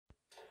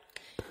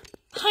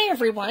Hi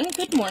everyone,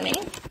 good morning.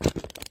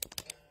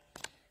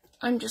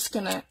 I'm just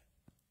gonna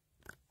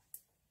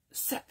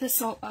set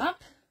this all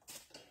up.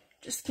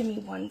 Just give me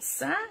one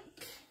sec.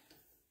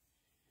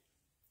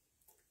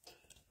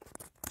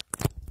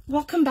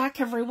 Welcome back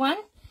everyone.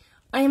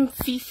 I am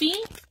Fifi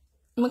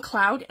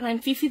McLeod and I'm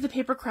Fifi the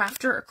Paper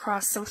Crafter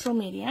across social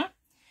media.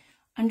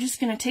 I'm just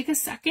gonna take a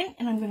second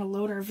and I'm gonna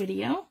load our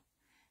video.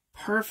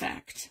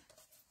 Perfect.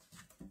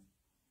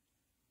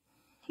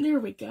 There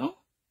we go.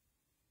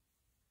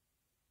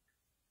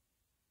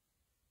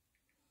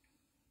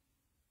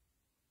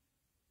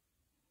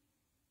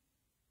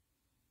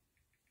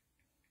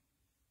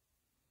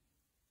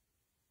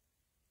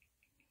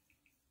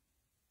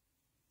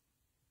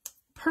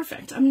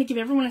 Perfect. I'm going to give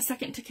everyone a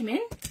second to come in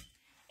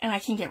and I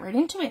can get right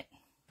into it.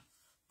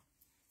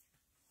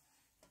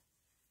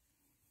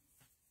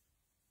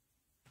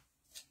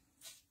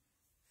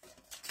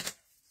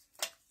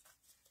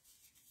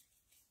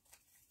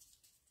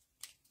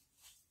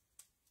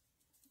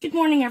 Good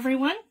morning,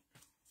 everyone.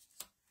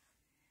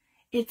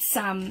 It's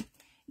 9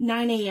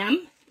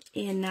 a.m.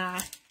 in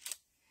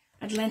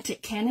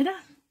Atlantic Canada.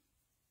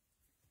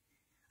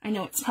 I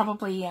know it's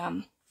probably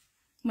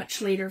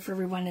much later for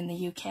everyone in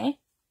the UK.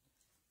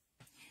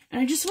 And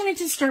I just wanted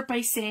to start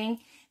by saying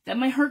that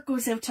my heart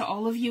goes out to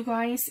all of you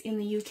guys in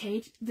the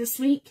UK this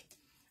week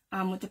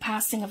with the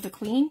passing of the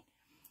Queen.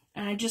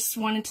 And I just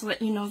wanted to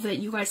let you know that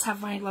you guys have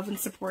my love and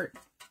support.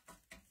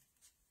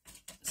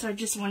 So I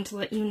just wanted to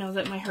let you know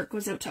that my heart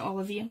goes out to all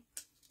of you.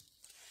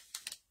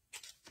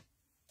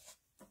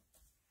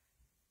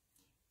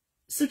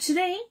 So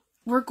today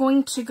we're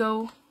going to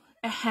go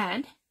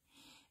ahead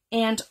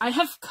and I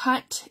have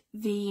cut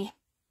the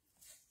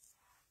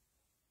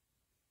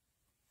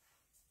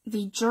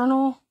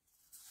journal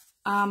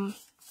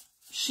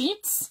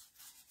sheets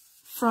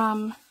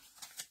from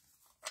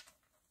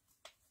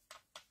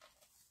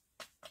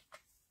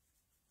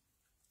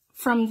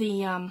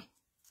the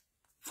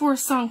for a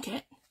song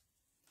kit.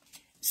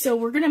 So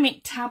we're going to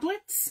make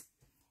tablets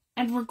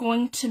and we're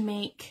going to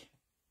make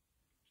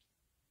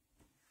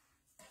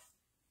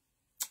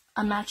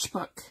a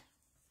matchbook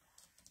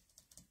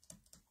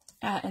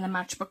and a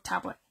matchbook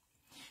tablet.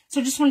 So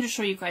I just wanted to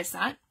show you guys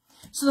that.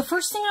 So the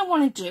first thing I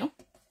want to do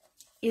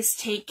is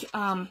take,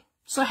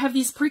 so I have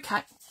these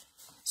pre-cut,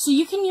 so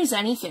you can use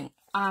anything.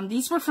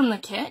 These were from the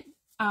kit,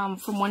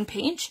 from one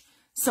page,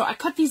 so I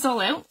cut these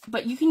all out,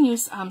 but you can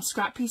use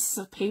scrap pieces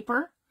of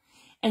paper,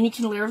 and you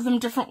can layer them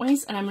different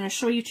ways, and I'm going to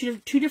show you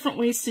two different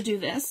ways to do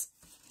this.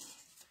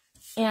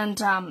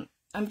 And I'm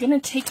going to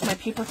take my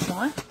paper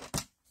trimmer,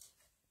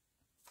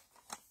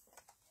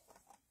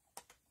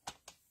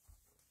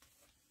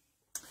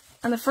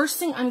 and the first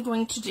thing I'm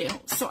going to do,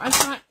 so I've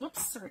got,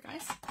 whoops, sorry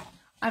guys,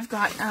 I've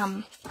got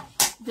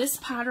this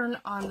pattern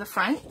on the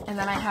front, and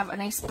then I have a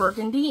nice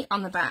burgundy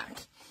on the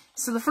back.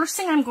 So the first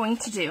thing I'm going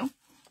to do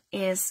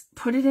is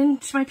put it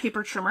into my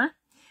paper trimmer,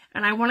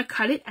 and I want to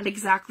cut it at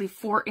exactly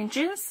 4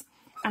 inches,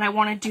 and I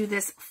want to do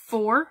this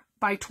 4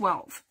 by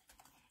 12.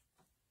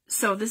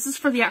 So this is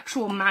for the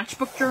actual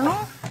matchbook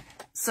journal.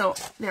 So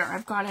there,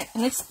 I've got it,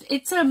 and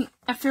it's a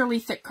fairly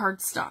thick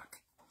cardstock.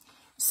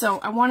 So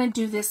I want to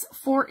do this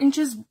 4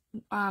 inches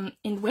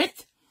in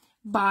width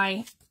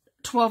by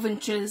 12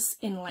 inches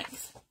in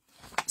length.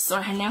 So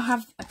I now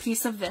have a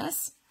piece of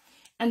this,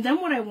 and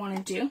then what I want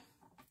to do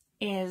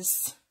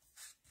is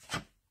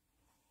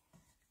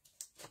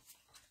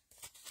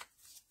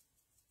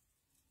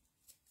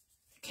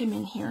come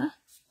in here,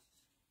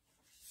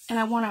 and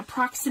I want to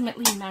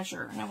approximately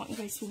measure, and I want you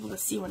guys to be able to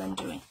see what I'm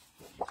doing.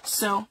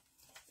 So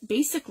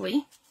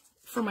basically,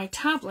 for my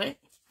tablet,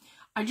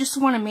 I just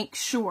want to make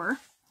sure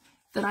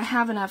that I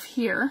have enough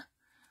here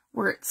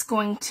where it's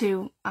going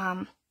to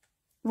come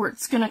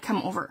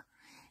over.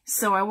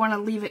 So I want to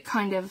leave it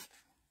kind of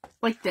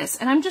like this.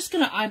 And I'm just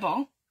going to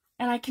eyeball.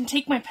 And I can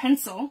take my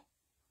pencil.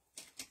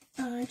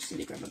 I just need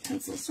to grab a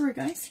pencil. Sorry,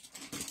 guys.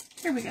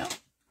 Here we go.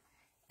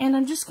 And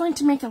I'm just going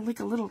to make a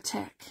little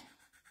tick.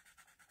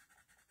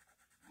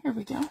 Here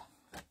we go.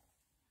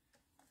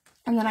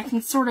 And then I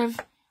can sort of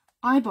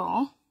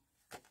eyeball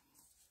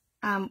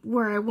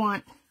where I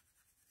want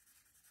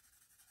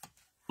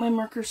my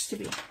markers to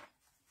be.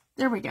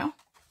 There we go.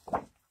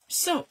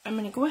 So I'm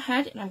going to go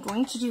ahead and I'm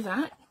going to do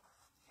that.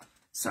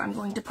 So I'm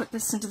going to put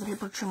this into the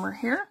paper trimmer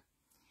here,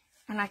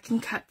 and I can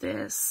cut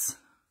this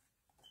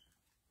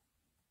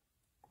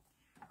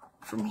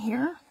from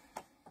here.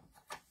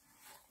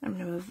 I'm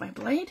going to move my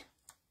blade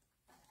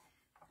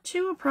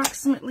to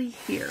approximately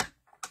here.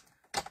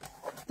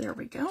 There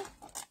we go.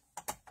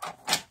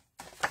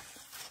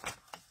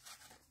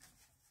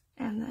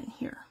 And then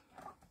here.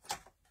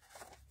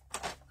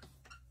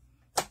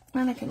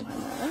 And I can line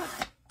that up.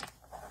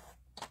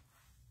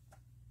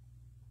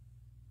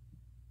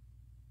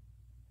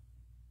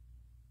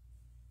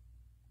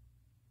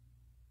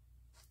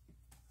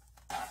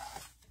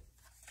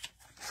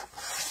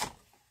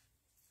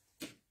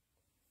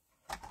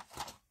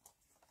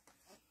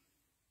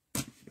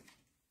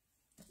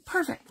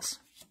 Perfect.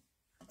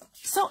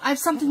 So I have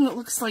something that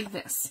looks like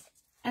this.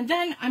 And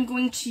then I'm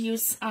going to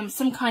use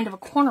some kind of a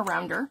corner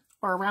rounder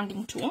or a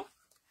rounding tool.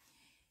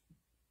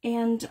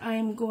 And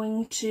I'm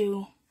going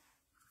to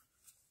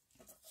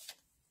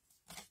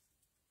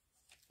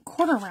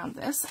corner round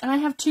this. And I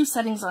have two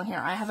settings on here.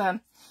 I have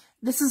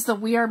this is the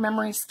We Are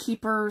Memories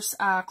Keepers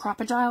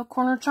Crocodile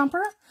Corner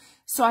Chomper.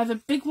 So I have a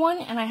big one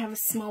and I have a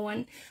small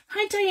one.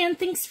 Hi Diane,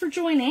 thanks for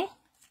joining.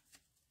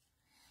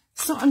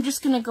 So I'm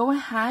just going to go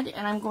ahead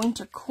and I'm going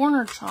to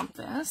corner chomp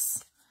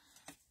this.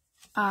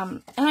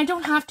 And I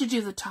don't have to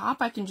do the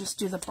top, I can just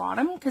do the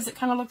bottom because it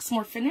kind of looks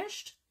more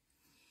finished.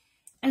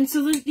 And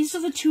so these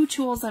are the two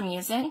tools I'm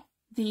using.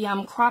 The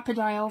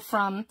Crocodile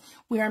from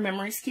We Are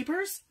Memories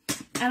Keepers.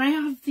 And I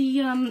have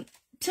the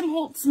Tim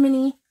Holtz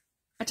mini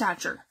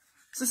attacher.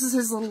 So this is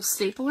his little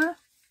stapler.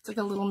 It's like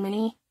a little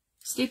mini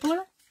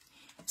stapler.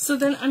 So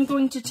then I'm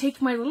going to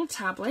take my little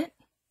tablet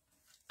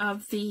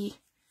of the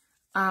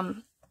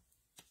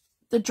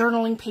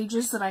journaling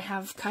pages that I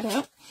have cut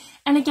out.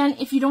 And again,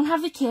 if you don't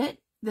have the kit,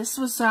 this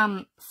was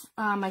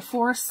my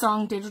Forest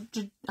Song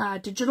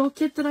digital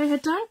kit that I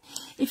had done.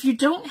 If you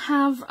don't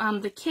have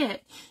the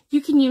kit,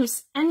 you can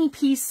use any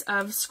piece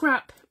of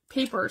scrap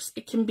papers.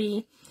 It can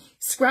be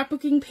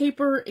scrapbooking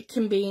paper, it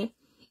can be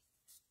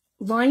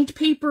lined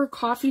paper,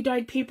 coffee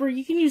dyed paper.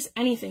 You can use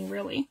anything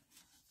really.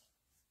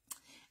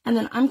 And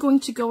then I'm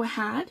going to go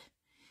ahead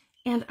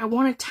and I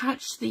want to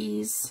attach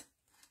these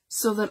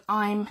so that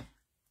I'm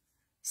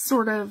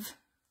sort of,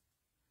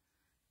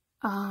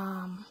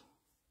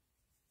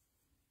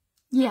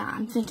 yeah,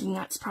 I'm thinking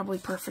that's probably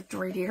perfect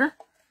right here.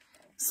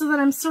 So that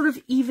I'm sort of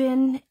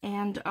even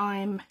and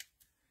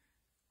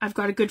I've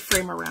got a good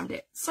frame around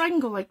it. So I can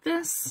go like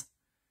this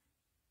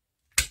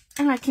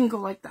and I can go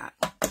like that.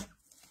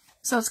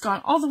 So it's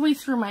gone all the way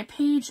through my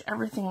page.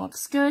 Everything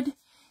looks good.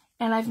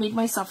 And I've made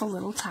myself a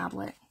little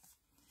tablet.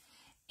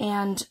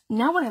 And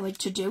now what I like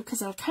to do,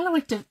 because I kind of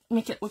like to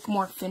make it look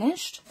more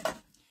finished.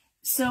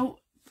 So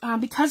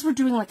because we're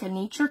doing like a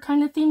nature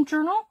kind of themed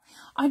journal,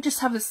 I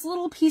just have this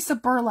little piece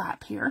of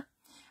burlap here.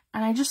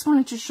 And I just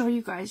wanted to show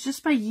you guys,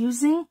 just by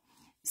using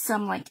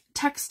some like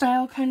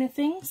textile kind of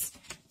things,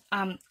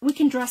 we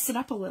can dress it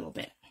up a little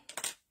bit.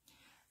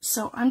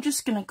 So I'm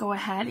just going to go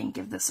ahead and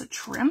give this a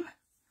trim.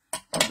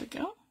 There we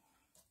go.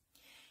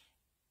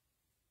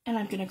 And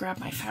I'm going to grab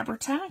my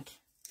Fabri-Tac,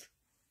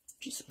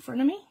 which is in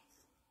front of me.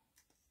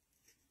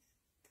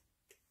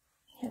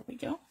 Here we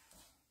go.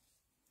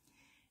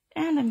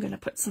 And I'm going to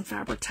put some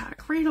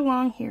Fabri-Tac right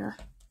along here,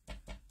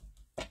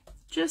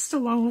 just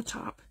along the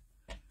top,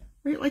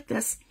 right like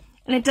this.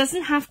 And it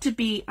doesn't have to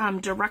be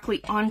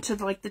directly onto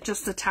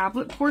just the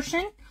tablet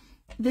portion.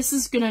 This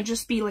is going to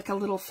just be like a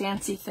little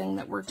fancy thing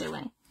that we're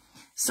doing.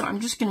 So I'm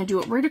just going to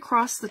do it right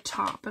across the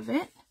top of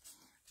it,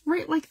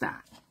 right like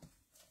that.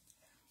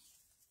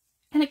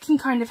 And it can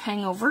kind of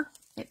hang over.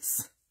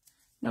 It's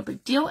no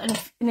big deal. And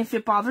if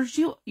it bothers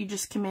you, you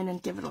just come in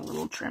and give it a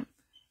little trim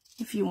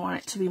if you want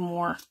it to be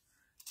more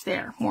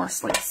there, more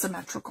like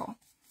symmetrical.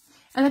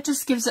 And it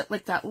just gives it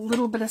like that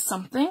little bit of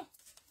something.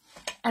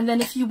 And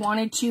then if you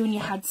wanted to and you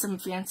had some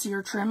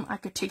fancier trim, I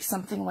could take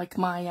something like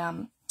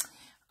my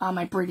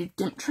my braided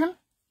dimp trim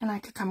and I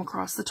could come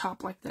across the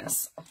top like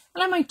this.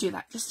 And I might do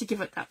that just to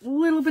give it that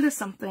little bit of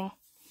something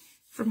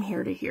from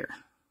here to here.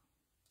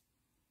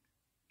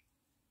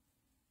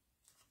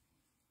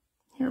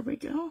 Here we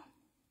go.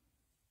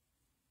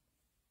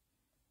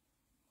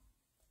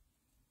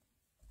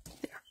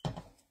 There.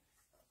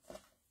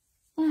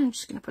 And I'm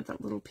just going to put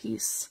that little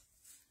piece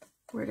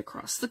right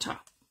across the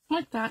top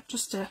like that,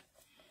 just to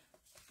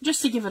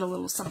give it a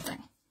little something.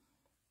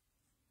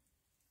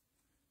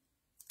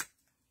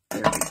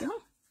 There we go.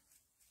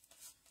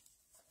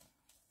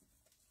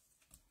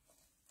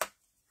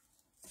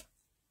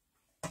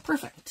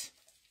 Perfect.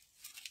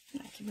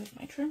 And I can move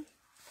my trim.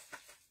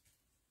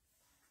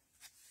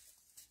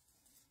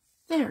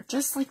 There,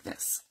 just like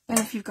this. And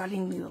if you've got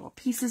any little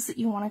pieces that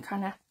you want to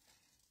kind of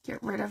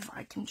get rid of,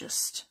 I can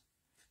just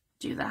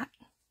do that.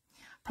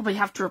 Probably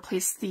have to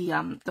replace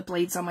the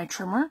blades on my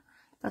trimmer.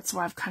 That's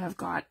why I've kind of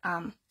got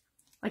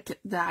like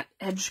that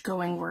edge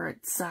going where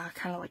it's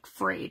kind of like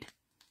frayed.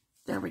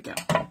 There we go.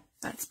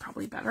 That's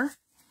probably better.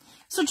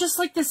 So just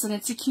like this, and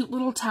it's a cute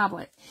little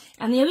tablet.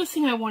 And the other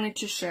thing I wanted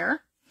to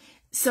share,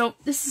 so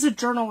this is a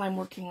journal I'm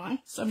working on.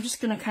 So I'm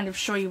just going to kind of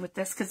show you with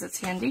this because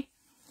it's handy.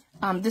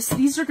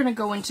 These are going to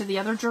go into the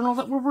other journal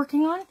that we're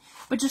working on,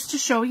 but just to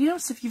show you,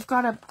 so if you've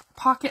got a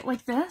pocket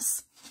like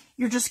this,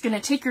 you're just going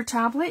to take your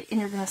tablet and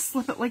you're going to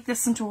slip it like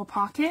this into a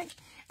pocket,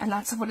 and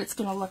that's what it's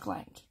going to look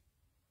like.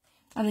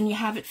 And then you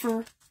have it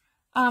for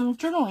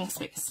journaling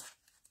space.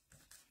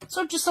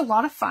 So just a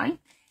lot of fun,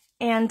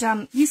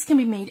 and these can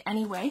be made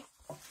anyway.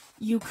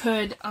 You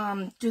could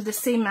do the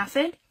same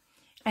method,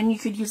 and you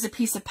could use a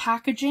piece of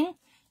packaging.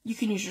 You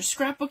can use your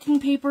scrapbooking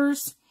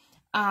papers.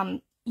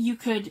 You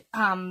could,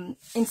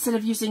 instead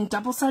of using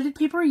double-sided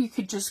paper, you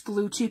could just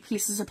glue two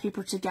pieces of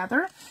paper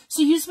together.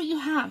 So use what you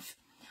have.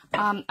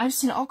 I've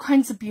seen all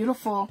kinds of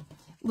beautiful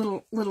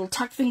little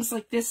tuck things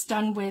like this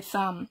done with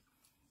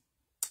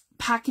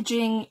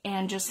packaging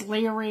and just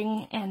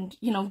layering and,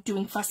 you know,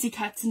 doing fussy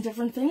cuts and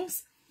different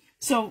things.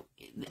 So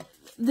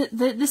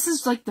this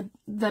is like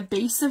the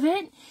base of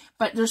it,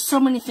 but there's so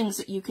many things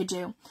that you could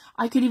do.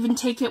 I could even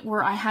take it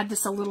where I had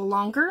this a little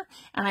longer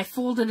and I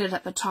folded it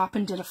at the top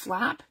and did a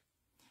flap.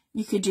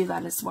 You could do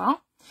that as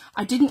well.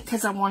 I didn't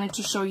because I wanted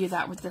to show you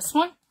that with this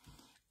one.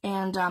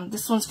 And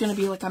this one's going to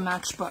be like a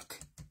matchbook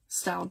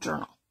style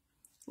journal,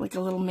 like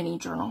a little mini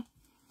journal.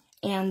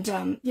 And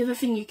the other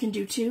thing you can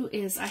do too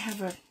is I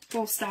have a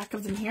full stack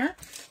of them here.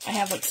 I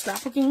have like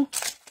scrapbooking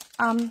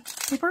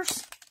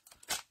papers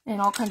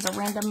and all kinds of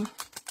random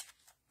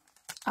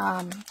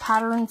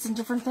patterns and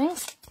different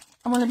things.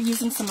 I'm going to be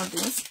using some of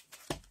these.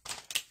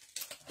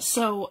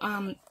 So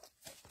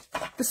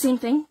the same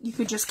thing, you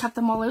could just cut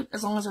them all out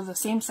as long as they're the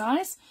same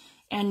size,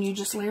 and you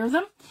just layer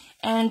them.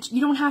 And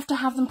you don't have to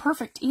have them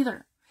perfect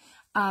either.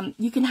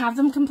 You can have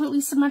them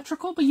completely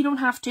symmetrical, but you don't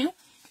have to.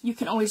 You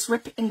can always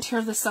rip and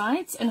tear the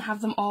sides and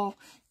have them all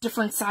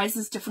different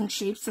sizes, different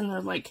shapes, and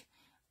they're like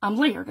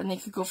layered, and they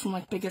could go from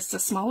like biggest to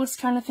smallest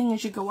kind of thing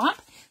as you go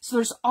up. So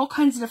there's all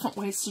kinds of different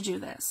ways to do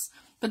this.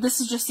 But this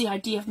is just the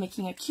idea of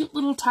making a cute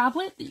little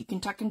tablet that you can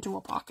tuck into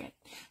a pocket.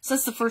 So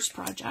that's the first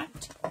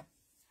project.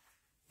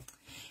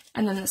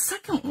 And then the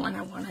second one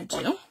I want to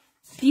do,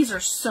 these are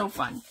so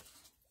fun.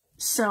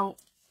 So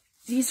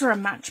these are a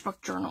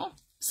matchbook journal.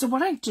 So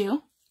what I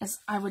do is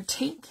I would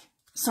take,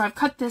 so I've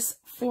cut this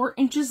 4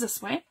 inches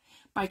this way,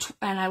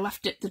 and I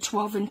left it the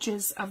 12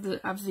 inches of the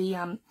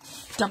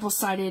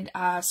double-sided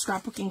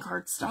scrapbooking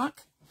cardstock.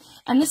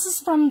 And this is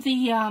from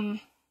the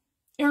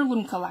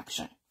heirloom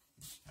collection.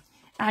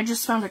 I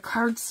just found a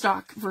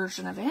cardstock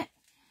version of it.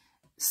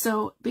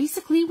 So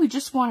basically we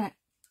just want to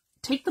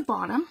take the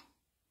bottom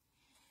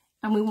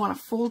and we want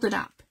to fold it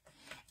up.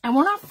 And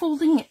we're not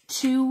folding it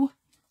too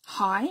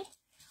high.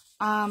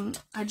 I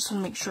just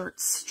want to make sure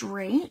it's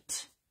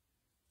straight.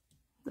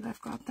 That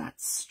I've got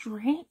that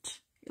straight.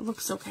 It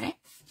looks okay.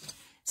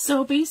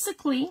 So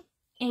basically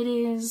it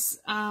is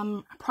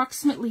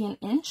approximately 1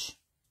 inch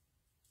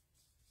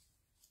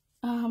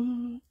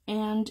and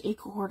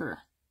 1/4.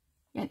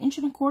 Yeah, 1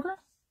 1/4 inches.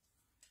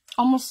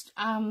 Almost,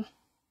 no,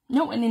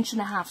 1.5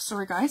 inches,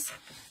 sorry guys.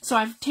 So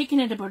I've taken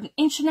it about 1.5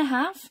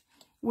 inches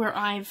where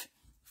I've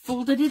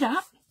folded it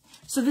up.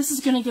 So this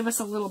is going to give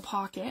us a little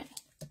pocket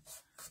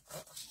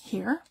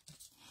here.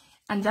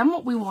 And then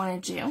what we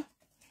want to do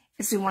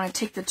is we want to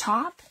take the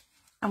top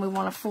and we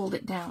want to fold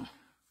it down.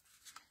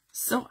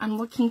 So I'm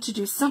looking to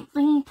do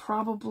something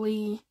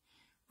probably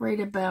right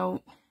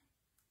about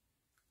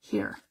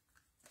here.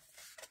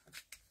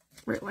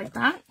 Right like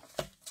that.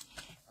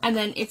 And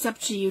then it's up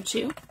to you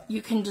too.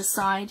 You can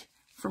decide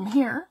from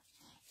here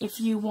if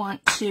you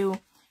want to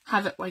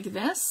have it like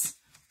this,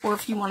 or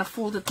if you want to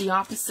fold it the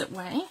opposite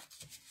way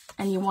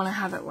and you want to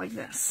have it like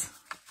this.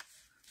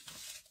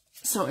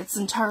 So it's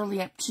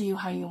entirely up to you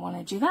how you want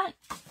to do that.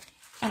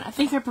 And I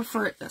think I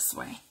prefer it this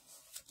way.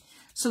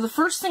 So the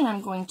first thing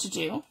I'm going to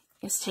do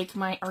is take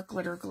my art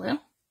glitter glue.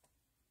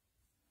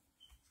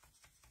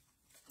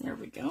 There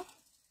we go.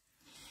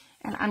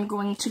 And I'm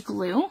going to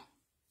glue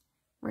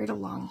right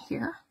along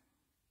here.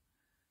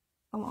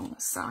 Along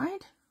the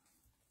side.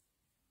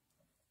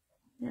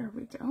 There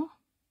we go.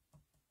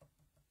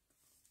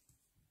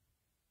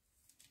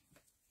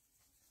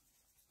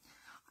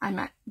 I'm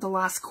at the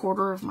last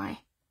quarter of my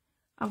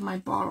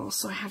bottle,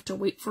 so I have to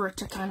wait for it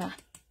to kind of.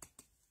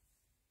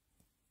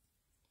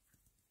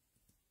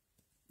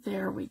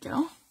 There we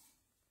go.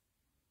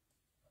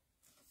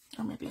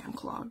 Or maybe I'm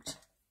clogged.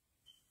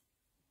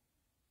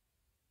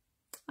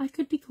 I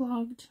could be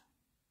clogged.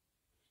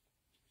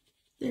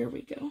 There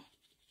we go.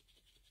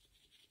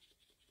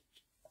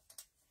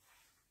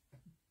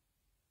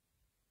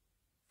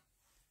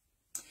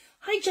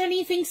 Hi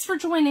Jenny, thanks for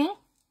joining.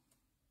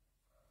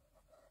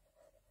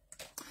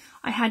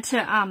 I had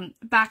to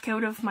back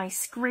out of my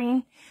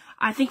screen.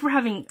 I think we're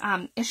having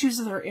issues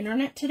with our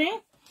internet today.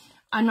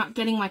 I'm not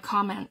getting my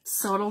comments,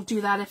 so it'll do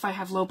that if I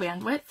have low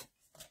bandwidth.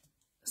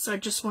 So I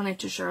just wanted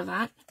to share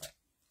that.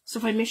 So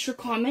if I miss your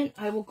comment,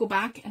 I will go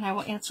back and I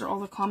will answer all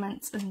the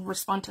comments and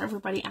respond to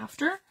everybody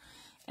after.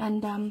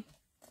 And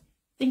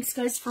thanks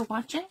guys for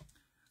watching.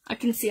 I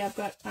can see I've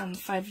got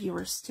 5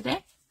 viewers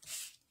today.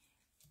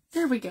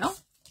 There we go.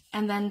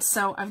 And then,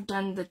 so I've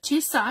done the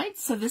 2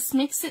 sides. So this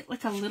makes it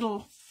like a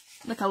little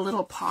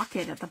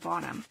pocket at the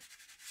bottom.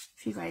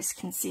 If you guys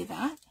can see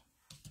that.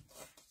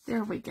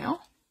 There we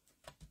go.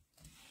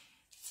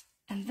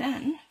 And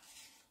then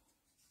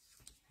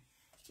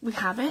we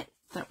have it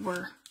that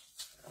we're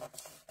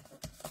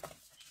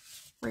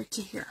right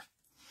to here.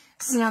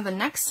 So now the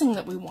next thing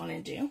that we want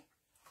to do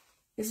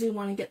is we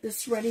want to get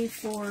this ready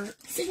for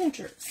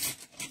signatures.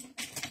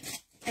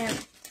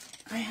 And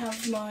I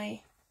have my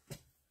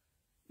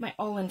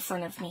all in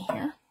front of me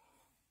here.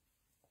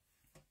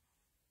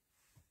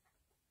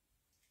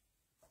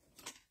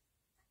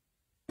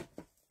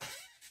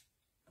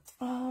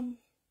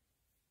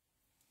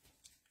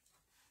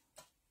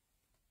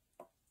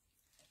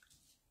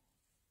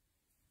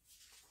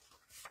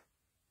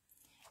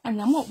 And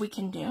then what we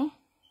can do,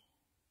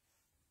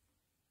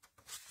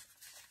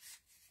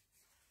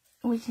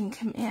 we can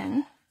come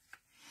in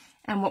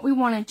And what we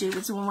want to do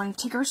is we want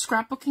to take our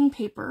scrapbooking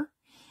paper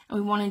and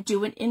we want to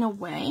do it in a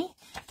way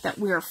that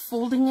we are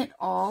folding it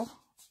all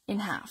in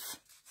half,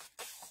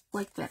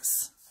 like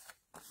this.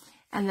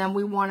 And then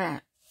we want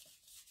to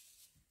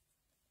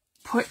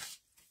put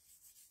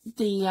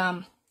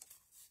the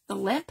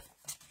lip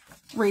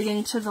right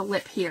into the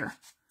lip here,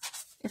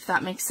 if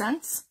that makes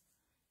sense,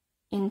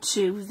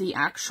 into the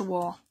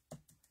actual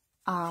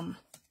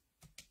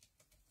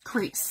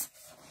crease.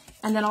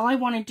 And then all I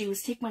want to do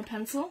is take my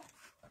pencil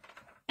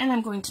and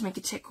I'm going to make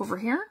a tick over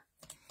here,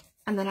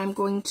 and then I'm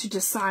going to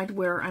decide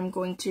where I'm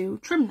going to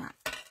trim that.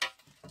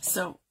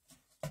 So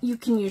you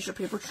can use your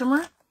paper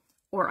trimmer,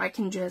 or I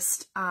can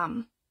just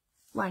line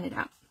it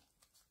up.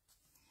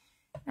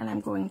 And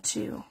I'm going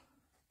to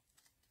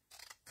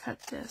cut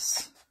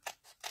this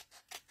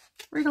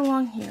right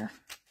along here.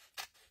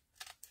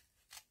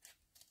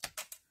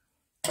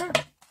 There.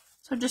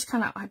 So I just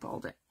kind of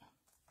eyeballed it.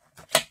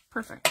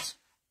 Perfect.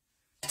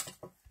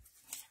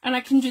 And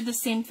I can do the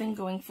same thing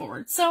going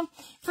forward. So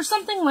for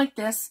something like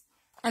this,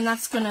 and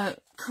that's going to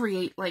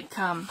create like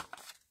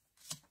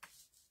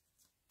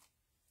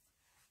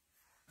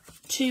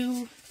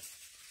 2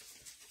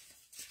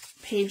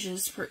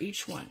 pages for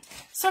each one.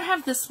 So I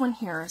have this one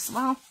here as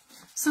well.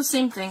 So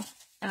same thing,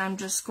 and I'm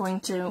just going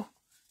to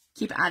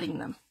keep adding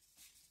them.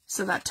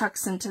 So that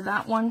tucks into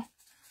that one,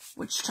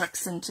 which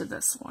tucks into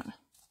this one.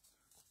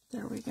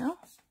 There we go.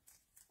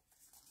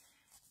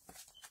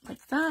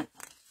 Like that.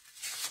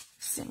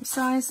 Same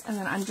size, and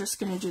then I'm just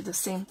going to do the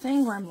same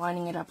thing where I'm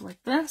lining it up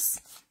like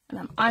this, and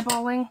I'm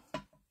eyeballing,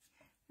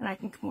 and I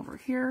can come over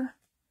here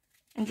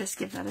and just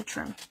give that a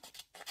trim.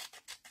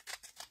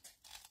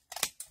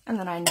 And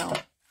then I know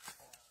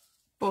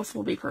both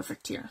will be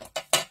perfect here.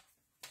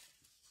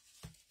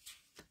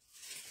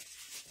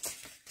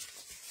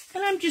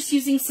 And I'm just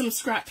using some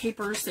scrap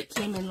papers that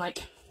came in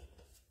like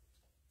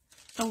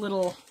a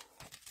little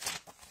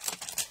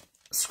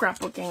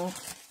scrapbooking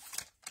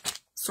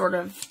sort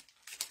of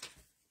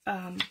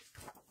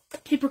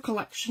paper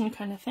collection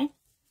kind of thing.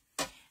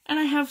 And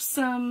I have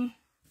some,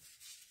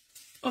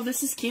 oh,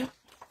 this is cute.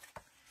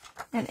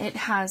 And it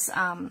has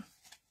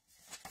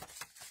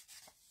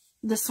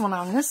this one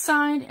on this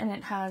side, and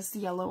it has the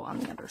yellow on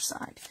the other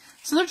side.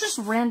 So they're just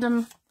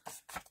random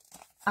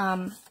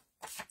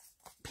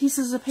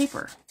pieces of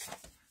paper.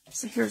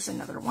 So here's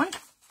another one.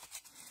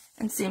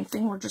 And same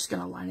thing, we're just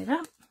going to line it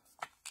up.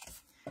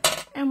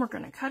 And we're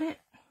going to cut it.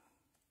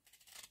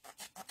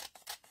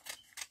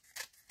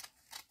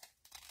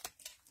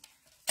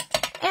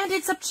 And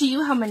it's up to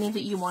you how many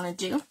that you want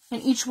to do.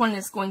 And each one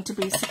is going to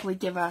basically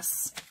give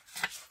us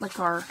like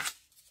our,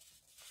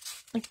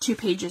 like 2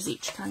 pages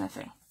each kind of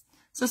thing.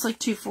 So it's like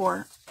 2,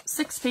 4,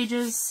 6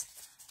 pages.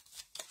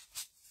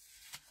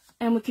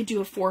 And we could do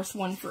a 4th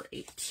one for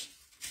 8.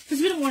 Because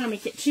we don't want to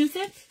make it too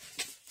thick.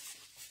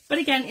 But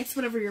again, it's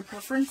whatever your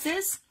preference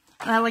is.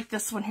 And I like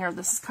this one here.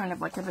 This is kind of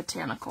like a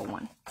botanical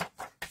one.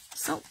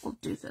 So we'll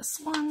do this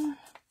one.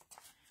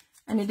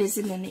 And it is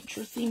in the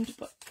nature-themed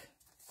book.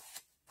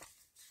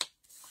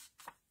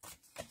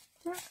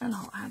 There, and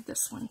I'll add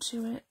this one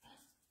to it.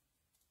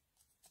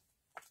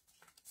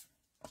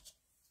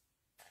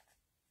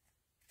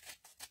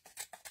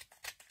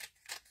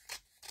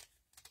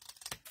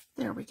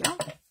 There we go.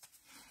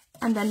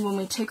 And then when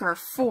we take our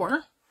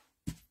 4,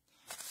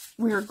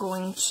 we're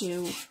going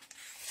to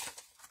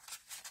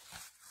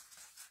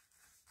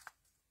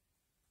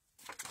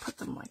put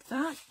them like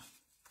that.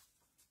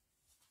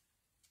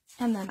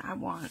 And then I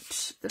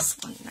want this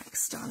one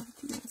next on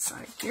the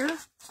inside here.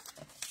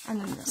 And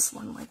then this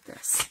one like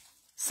this.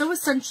 So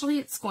essentially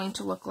it's going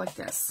to look like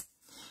this.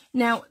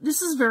 Now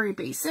this is very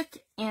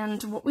basic,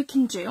 and what we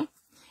can do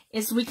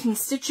is we can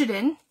stitch it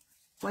in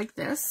like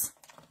this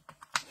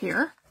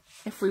here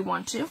if we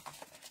want to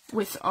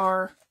with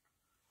our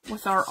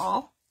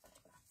awl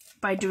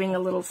by doing a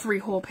little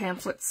 3-hole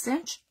pamphlet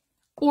stitch,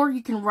 or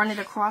you can run it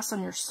across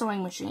on your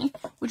sewing machine,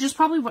 which is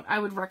probably what I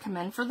would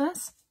recommend for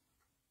this,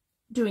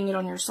 doing it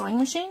on your sewing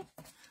machine.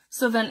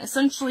 So then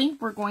essentially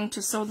we're going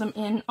to sew them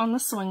in on the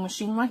sewing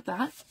machine like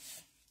that.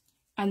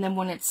 And then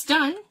when it's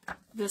done,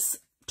 this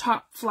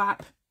top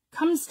flap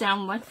comes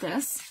down like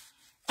this.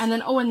 And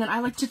then, oh, and then I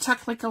like to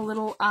tuck like a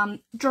little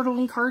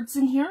journaling cards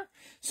in here.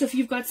 So if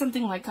you've got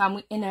something like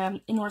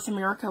in North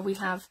America, we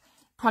have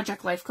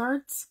Project Life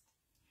cards,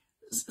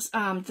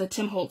 the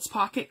Tim Holtz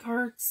pocket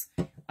cards.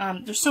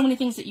 There's so many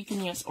things that you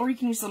can use. Or you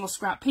can use little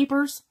scrap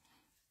papers.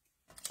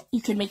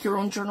 You could make your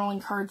own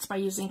journaling cards by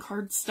using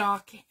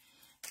cardstock.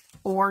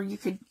 Or you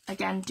could,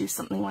 again, do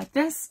something like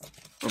this,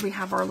 where we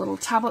have our little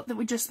tablet that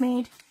we just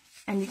made,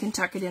 and you can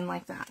tuck it in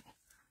like that.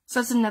 So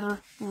that's another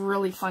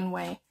really fun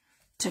way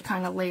to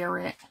kind of layer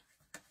it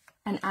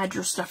and add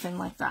your stuff in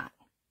like that.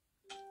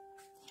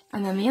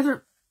 And then the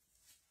other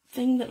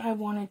thing that I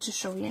wanted to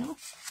show you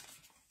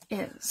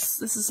is,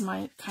 this is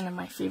my kind of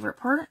my favorite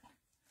part.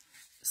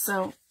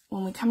 So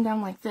when we come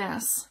down like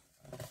this,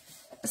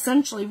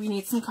 essentially we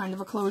need some kind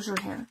of a closure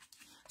here.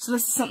 So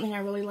this is something I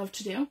really love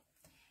to do.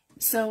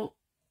 So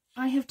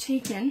I have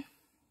taken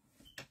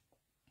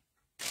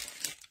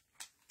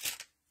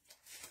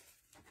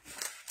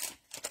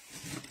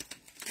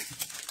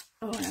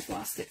Oh, and I've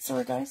lost it.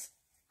 Sorry, guys.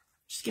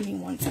 Just give me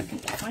 1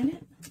 second to find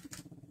it.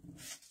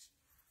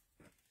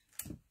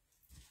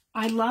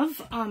 I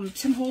love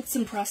Tim Holtz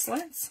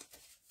Impresslets,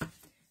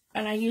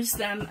 and I use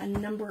them a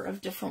number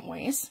of different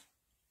ways.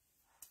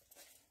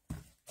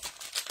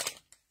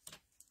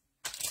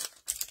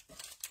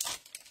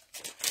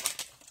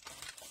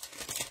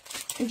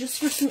 And just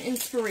for some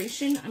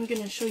inspiration, I'm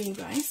going to show you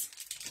guys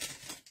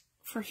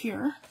for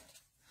here.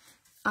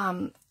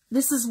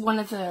 This is one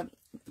of the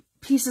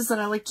pieces that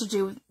I like to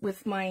do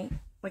with my,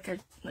 like I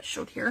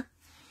showed here,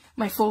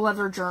 my faux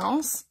leather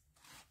journals.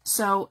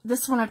 So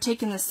this one I've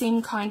taken the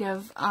same kind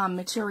of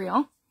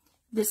material.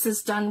 This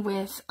is done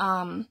with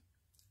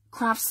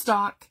craft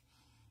stock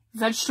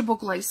vegetable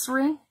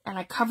glycerin, and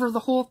I cover the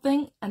whole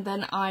thing, and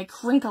then I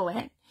crinkle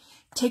it,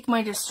 take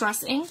my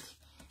distress ink,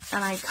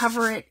 and I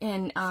cover it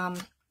in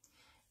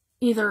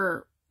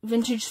either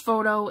vintage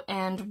photo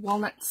and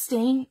walnut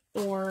stain,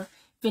 or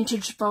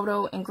vintage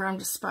photo and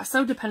ground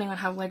espresso, depending on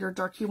how light or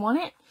dark you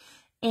want it.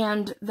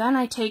 And then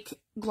I take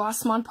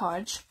gloss Mod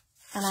Podge,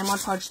 and I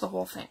Mod Podge the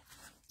whole thing.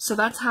 So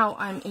that's how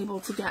I'm able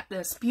to get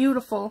this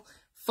beautiful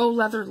faux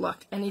leather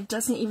look, and it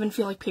doesn't even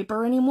feel like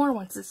paper anymore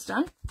once it's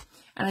done.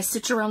 And I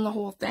stitch around the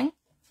whole thing.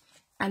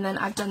 And then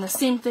I've done the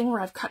same thing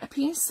where I've cut a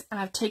piece, and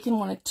I've taken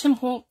one of Tim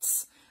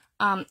Holtz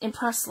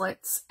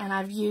Impresslets, and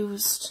I've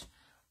used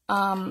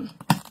Peebo,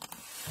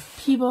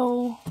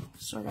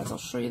 sorry guys, I'll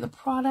show you the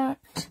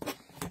product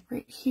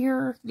right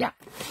here. Yeah,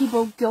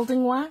 Peebo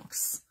Gilding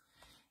Wax,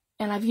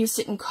 and I've used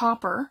it in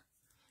copper,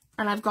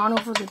 and I've gone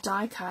over the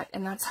die cut,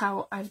 and that's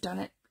how I've done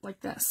it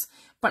like this.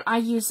 But I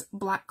use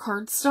black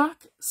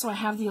cardstock, so I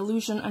have the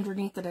illusion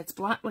underneath that it's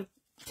black, like,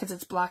 because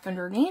it's black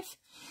underneath,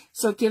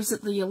 so it gives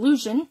it the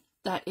illusion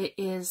that it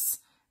is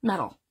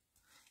metal.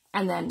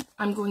 And then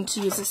I'm going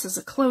to use this as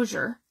a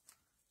closure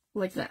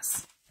like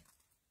this.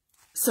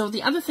 So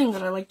the other thing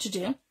that I like to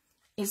do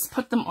is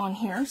put them on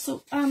here.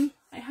 So I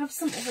have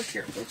some over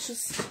here.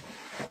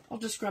 I'll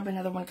just grab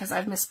another one because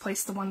I've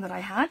misplaced the one that I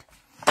had.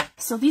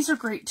 So these are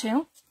great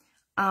too.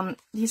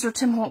 These are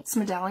Tim Holtz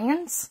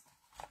medallions.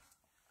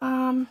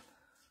 You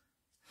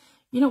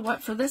know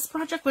what? For this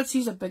project, let's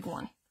use a big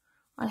one.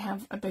 I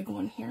have a big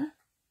one here.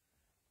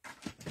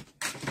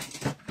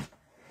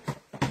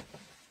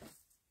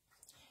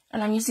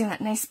 And I'm using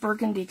that nice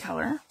burgundy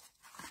color.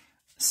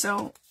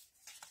 So,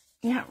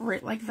 yeah,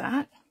 right like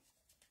that.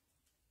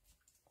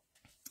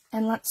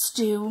 And let's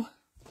do,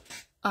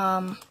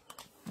 I've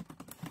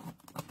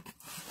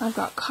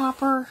got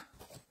copper,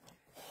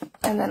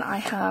 and then I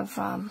have,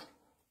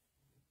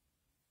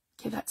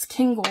 okay, that's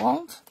King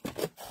Gold.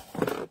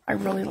 I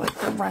really like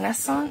the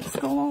Renaissance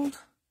Gold.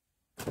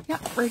 Yeah,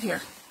 right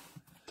here.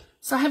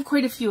 So I have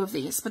quite a few of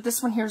these, but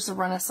this one here is the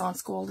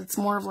Renaissance Gold. It's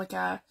more of like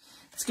a,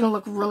 it's going to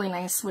look really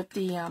nice with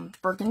the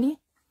burgundy.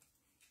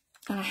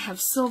 And I have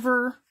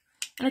silver,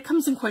 and it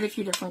comes in quite a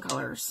few different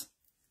colors.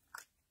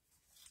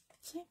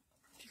 See?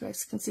 If you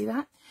guys can see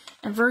that.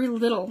 And very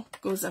little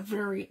goes a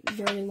very,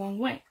 very long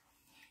way.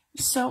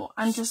 So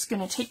I'm just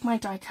going to take my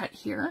die cut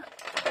here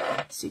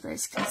so you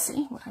guys can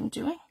see what I'm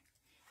doing.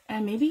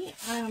 And maybe,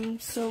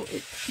 so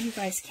you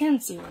guys can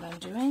see what I'm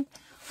doing,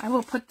 I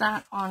will put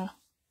that on,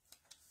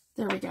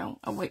 there we go,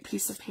 a white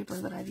piece of paper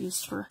that I've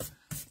used for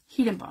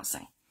heat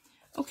embossing.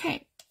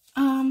 Okay,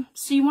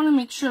 so you want to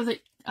make sure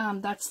that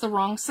that's the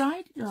wrong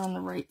side, you're on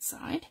the right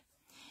side.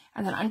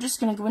 And then I'm just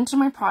going to go into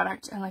my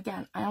product, and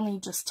again, I only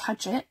just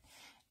touch it,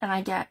 and I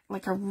get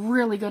like a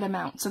really good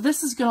amount. So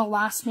this is going to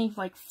last me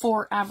like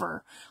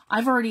forever.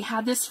 I've already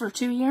had this for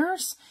 2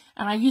 years,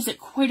 and I use it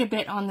quite a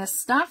bit on this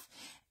stuff,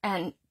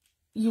 and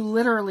you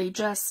literally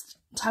just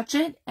touch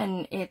it,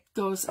 and it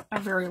goes a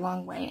very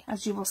long way,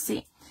 as you will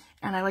see.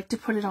 And I like to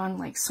put it on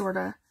like sort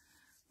of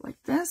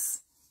like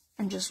this,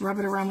 and just rub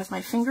it around with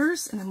my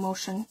fingers in a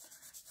motion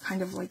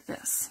kind of like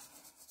this.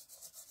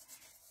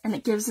 And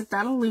it gives it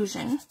that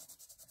illusion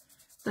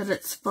that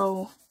it's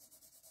faux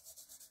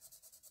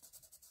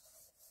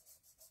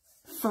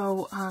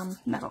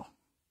metal.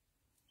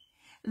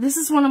 This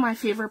is one of my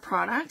favorite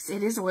products.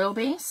 It is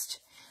oil-based,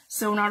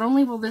 so not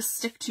only will this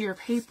stick to your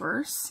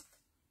papers,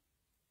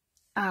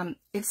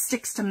 it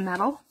sticks to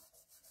metal,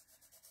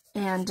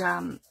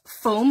 and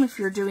foam if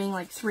you're doing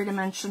like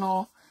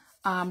three-dimensional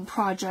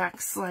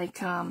projects like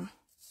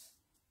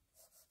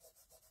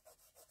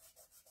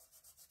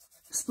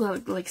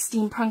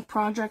steampunk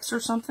projects or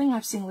something.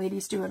 I've seen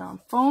ladies do it on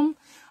foam.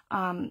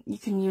 You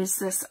can use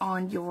this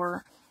on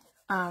your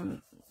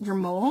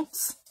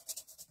molds.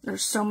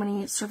 There's so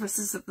many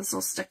surfaces that this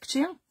will stick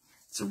to.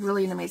 It's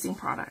really an amazing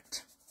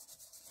product.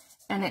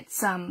 And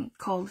it's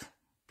called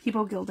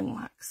Peebo Gilding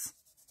Wax.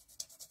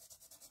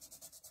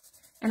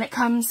 And it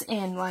comes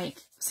in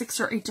like 6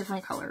 or 8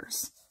 different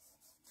colors.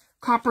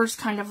 Copper's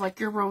kind of like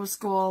your rose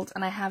gold,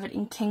 and I have it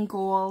in King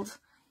Gold,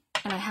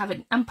 and I have it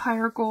in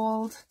Empire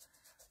Gold,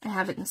 I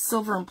have it in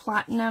silver and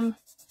platinum,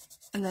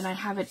 and then I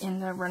have it in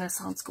the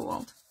Renaissance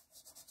Gold.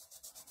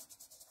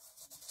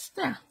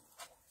 There.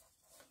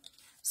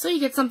 So you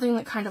get something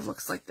that kind of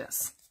looks like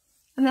this.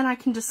 And then I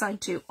can decide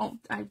to, oh,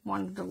 I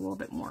wanted a little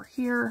bit more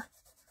here.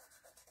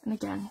 And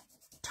again,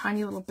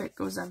 tiny little bit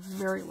goes a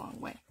very long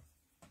way.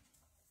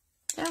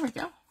 There we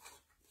go.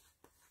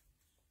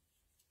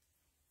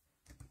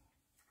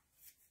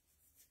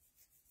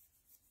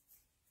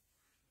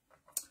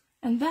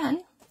 And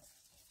then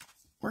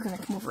we're going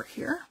to come over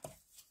here.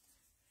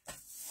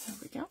 There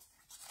we go.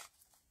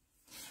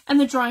 And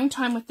the drying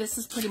time with this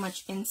is pretty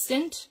much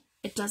instant.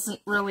 It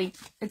doesn't really,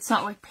 it's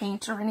not like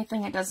paint or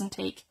anything. It doesn't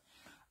take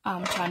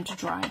time to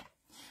dry.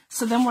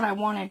 So then what I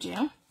want to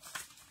do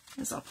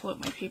is I'll pull out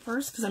my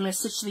papers because I'm going to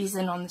stitch these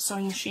in on the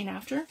sewing machine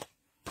after.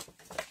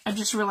 I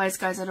just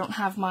realized, guys, I don't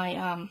have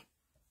my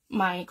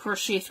my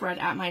crochet thread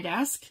at my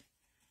desk.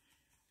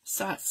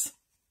 So that's,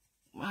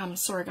 I'm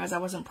sorry, guys, I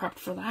wasn't prepped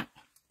for that.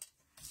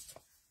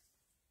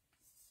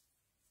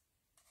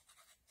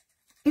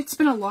 It's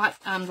been a lot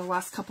the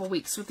last couple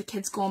weeks with the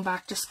kids going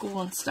back to school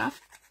and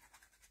stuff.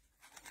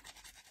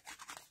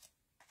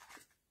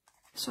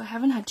 So I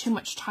haven't had too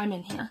much time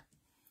in here.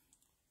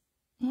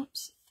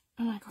 Oops.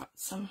 And I got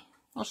some,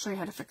 I'll show you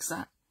how to fix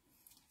that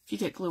if you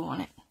get glue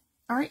on it.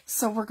 Alright,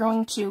 so we're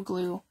going to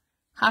glue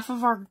half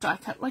of our die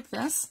cut like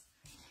this.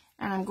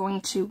 And I'm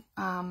going to,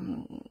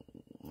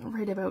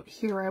 right about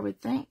here, I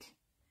would think.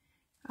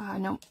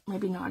 No,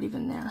 maybe not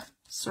even there.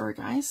 Sorry,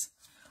 guys.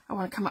 I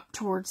want to come up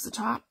towards the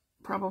top.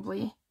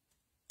 Probably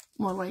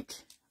more like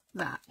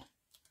that.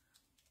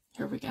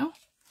 Here we go.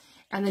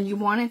 And then you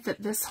want it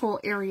that this whole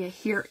area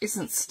here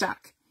isn't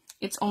stuck.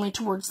 It's only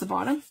towards the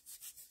bottom.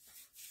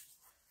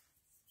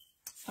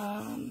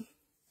 And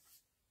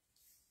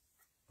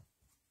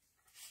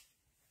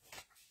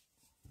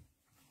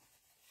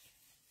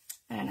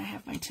I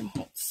have my Tim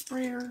Holtz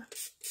sprayer.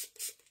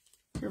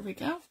 Here we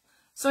go.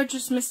 So I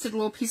just misted a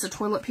little piece of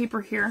toilet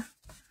paper here.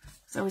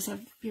 So I always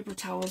have paper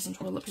towels and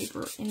toilet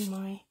paper in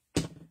my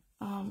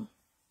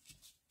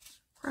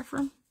prep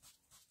room.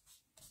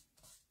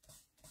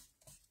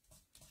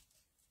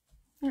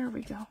 There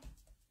we go.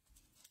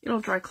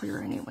 It'll dry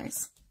clear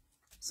anyways.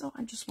 So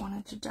I just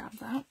wanted to dab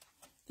that.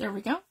 There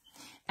we go.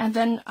 And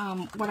then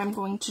what I'm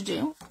going to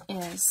do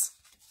is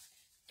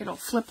it'll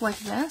flip like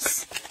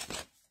this,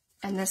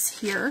 and this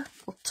here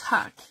will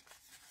tuck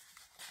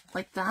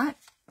like that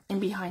in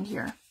behind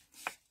here.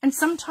 And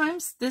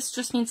sometimes this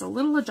just needs a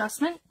little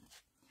adjustment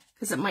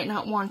because it might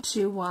not want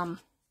to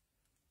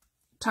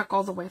tuck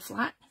all the way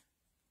flat.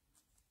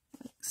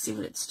 Let's see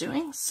what it's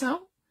doing.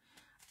 So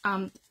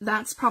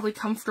that's probably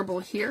comfortable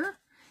here.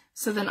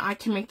 So then I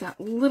can make that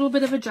little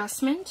bit of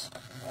adjustment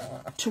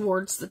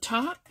towards the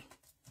top.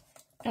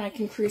 And I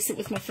can crease it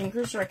with my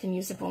fingers, or I can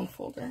use a bone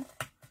folder.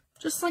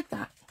 Just like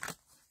that.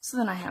 So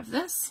then I have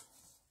this.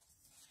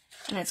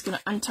 And it's going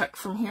to untuck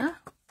from here.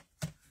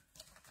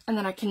 And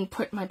then I can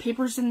put my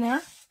papers in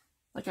there.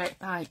 Like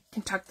I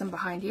can tuck them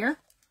behind here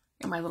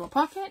in my little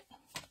pocket.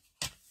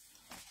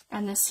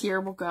 And this here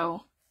will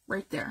go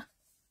right there.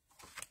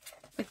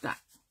 Like that.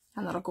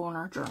 And that'll go in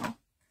our journal.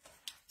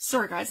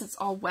 Sorry guys, it's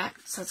all wet,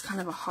 so it's kind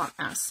of a hot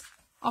mess.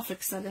 I'll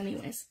fix that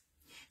anyways.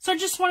 So I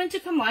just wanted to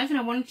come live, and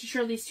I wanted to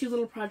share these two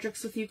little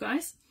projects with you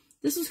guys.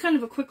 This was kind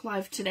of a quick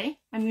live today.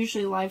 I'm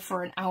usually live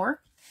for an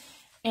hour.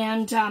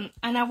 And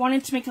I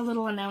wanted to make a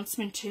little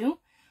announcement too.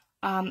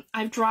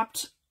 I've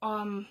dropped,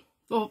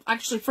 well,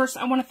 actually first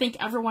I want to thank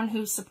everyone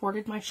who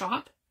supported my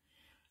shop,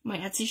 my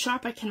Etsy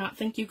shop. I cannot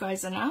thank you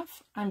guys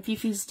enough. I'm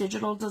Fifi's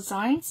Digital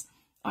Designs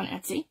on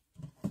Etsy,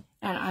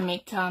 and I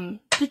make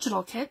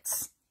digital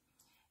kits.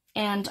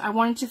 And I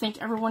wanted to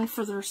thank everyone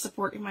for their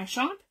support in my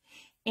shop.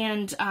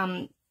 And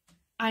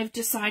I've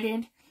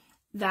decided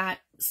that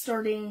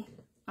starting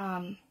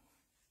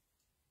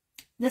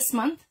this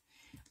month,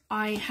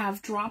 I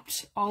have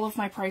dropped all of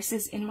my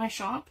prices in my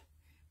shop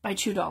by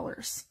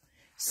 $2.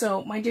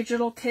 So my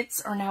digital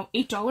kits are now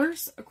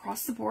 $8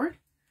 across the board.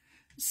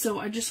 So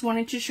I just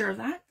wanted to share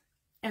that.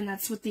 And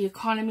that's with the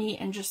economy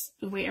and just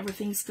the way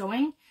everything's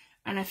going.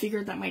 And I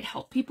figured that might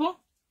help people.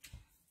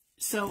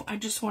 So I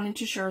just wanted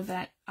to share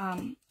that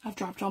I've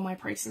dropped all my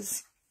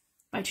prices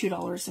by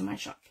 $2 in my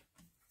shop.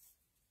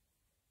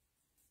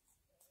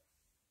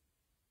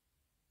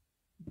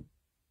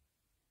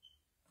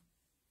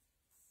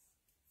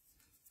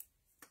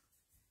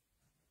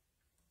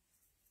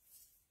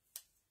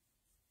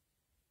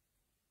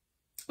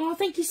 Oh,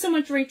 thank you so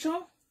much,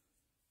 Rachel.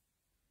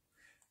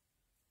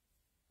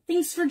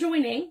 Thanks for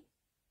joining.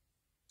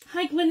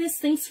 Hi, Glynis.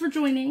 Thanks for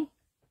joining.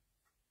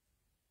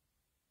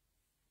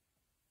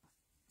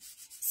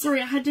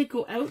 Sorry, I had to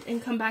go out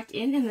and come back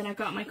in, and then I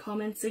got my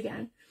comments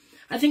again.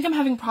 I think I'm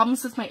having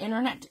problems with my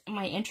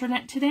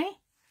internet today.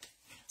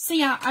 So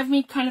yeah, I've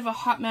made kind of a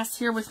hot mess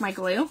here with my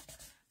glue.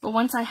 But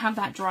once I have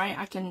that dry,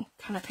 I can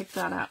kind of pick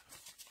that up.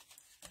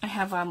 I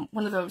have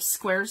one of those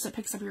squares that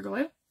picks up your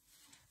glue.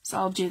 So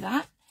I'll do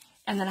that.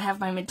 And then I have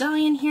my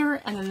medallion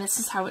here, and then this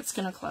is how it's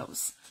going to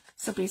close.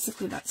 So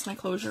basically that's my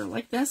closure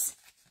like this.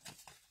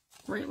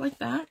 Right like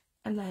that.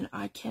 And then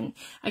I can,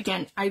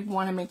 again, I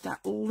want to make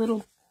that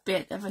little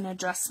bit of an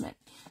adjustment.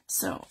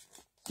 So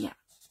yeah,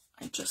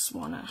 I just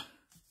want to,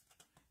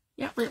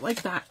 yeah, right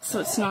like that. So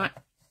it's not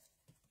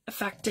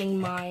affecting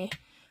my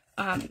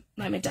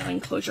my medallion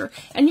closure.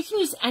 And you can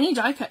use any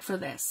die cut for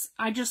this.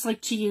 I just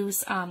like to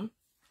use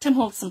Tim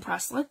Holtz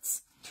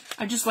bracelets.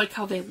 I just like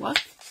how they look,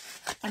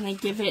 and they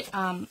give it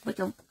like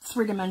a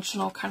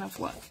three-dimensional kind of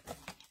look.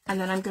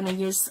 And then I'm going to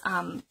use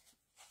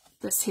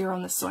this here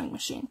on the sewing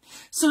machine.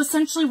 So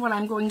essentially what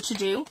I'm going to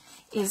do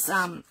is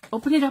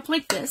open it up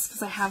like this,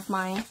 because I have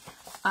my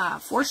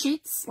 4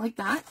 sheets like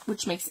that,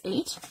 which makes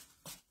 8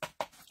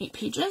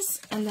 pages.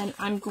 And then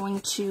I'm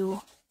going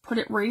to put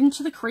it right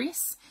into the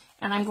crease,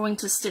 and I'm going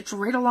to stitch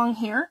right along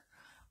here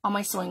on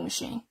my sewing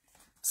machine.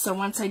 So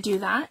once I do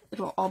that,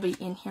 it'll all be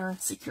in here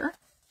and secure.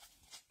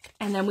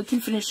 And then we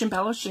can finish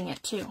embellishing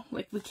it too.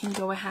 Like, we can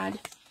go ahead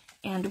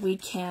and we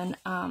can,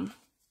 I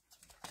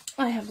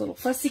have little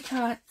fussy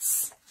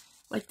cuts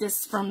like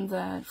this from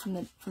the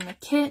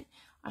kit.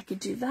 I could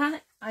do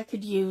that. I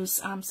could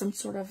use some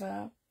sort of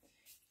a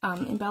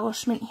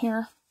embellishment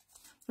here.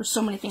 There's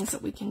so many things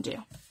that we can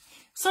do.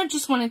 So I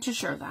just wanted to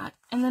share that.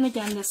 And then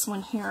again, this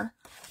one here,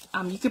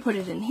 you could put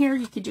it in here.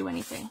 You could do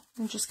anything,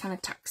 and just kind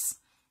of tucks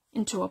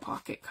into a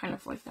pocket, kind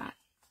of like that.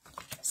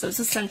 So it's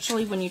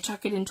essentially, when you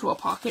tuck it into a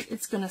pocket,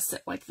 it's going to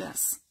sit like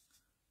this.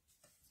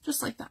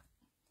 Just like that.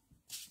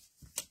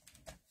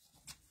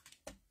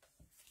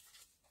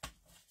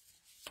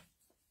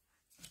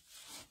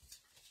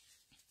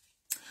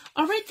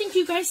 All right, thank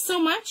you guys so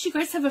much. You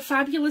guys have a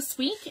fabulous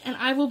week, and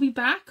I will be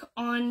back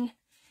on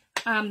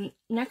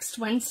next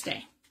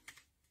Wednesday.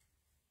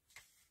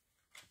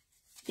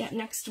 Yeah,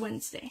 next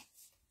Wednesday.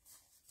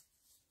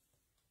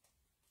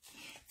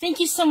 Thank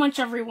you so much,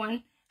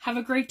 everyone. Have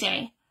a great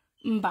day.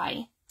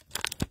 Bye.